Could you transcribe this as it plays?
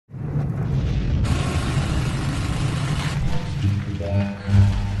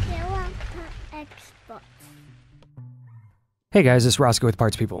Xbox. Hey guys, it's Roscoe with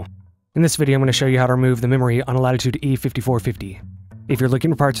Parts People. In this video I'm going to show you how to remove the memory on a Latitude E5450. If you're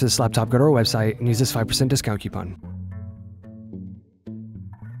looking for parts for this laptop, go to our website and use this 5% discount coupon.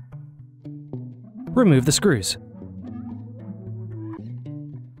 Remove the screws.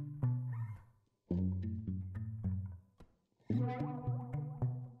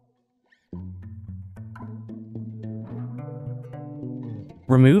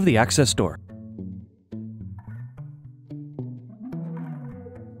 Remove the access door.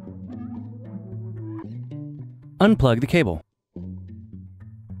 Unplug the cable.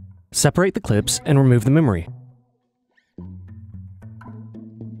 Separate the clips and remove the memory.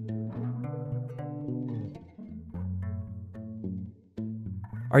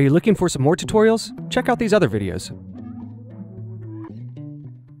 Are you looking for some more tutorials? Check out these other videos.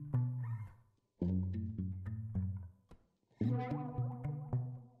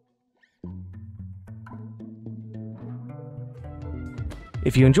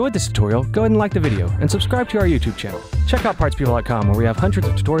 If you enjoyed this tutorial, go ahead and like the video and subscribe to our YouTube channel. Check out partspeople.com where we have hundreds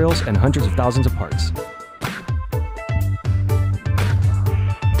of tutorials and hundreds of thousands of parts.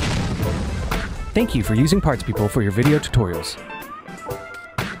 Thank you for using Parts People for your video tutorials.